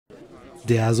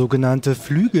Der sogenannte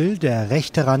Flügel, der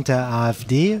rechte Rand der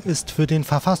AfD, ist für den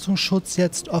Verfassungsschutz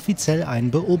jetzt offiziell ein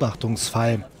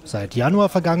Beobachtungsfall. Seit Januar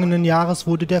vergangenen Jahres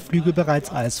wurde der Flügel bereits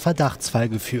als Verdachtsfall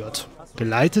geführt.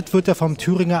 Geleitet wird er vom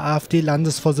Thüringer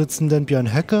AfD-Landesvorsitzenden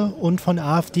Björn Höcke und von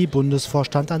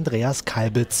AfD-Bundesvorstand Andreas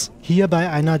Kalbitz. Hier bei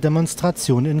einer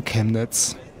Demonstration in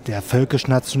Chemnitz. Der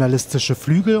völkisch-nationalistische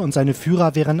Flügel und seine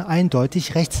Führer wären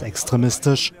eindeutig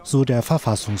rechtsextremistisch, so der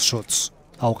Verfassungsschutz.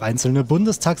 Auch einzelne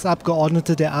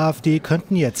Bundestagsabgeordnete der AfD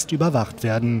könnten jetzt überwacht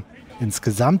werden.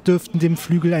 Insgesamt dürften dem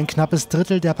Flügel ein knappes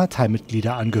Drittel der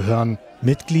Parteimitglieder angehören.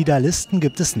 Mitgliederlisten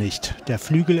gibt es nicht. Der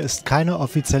Flügel ist keine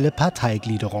offizielle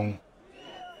Parteigliederung.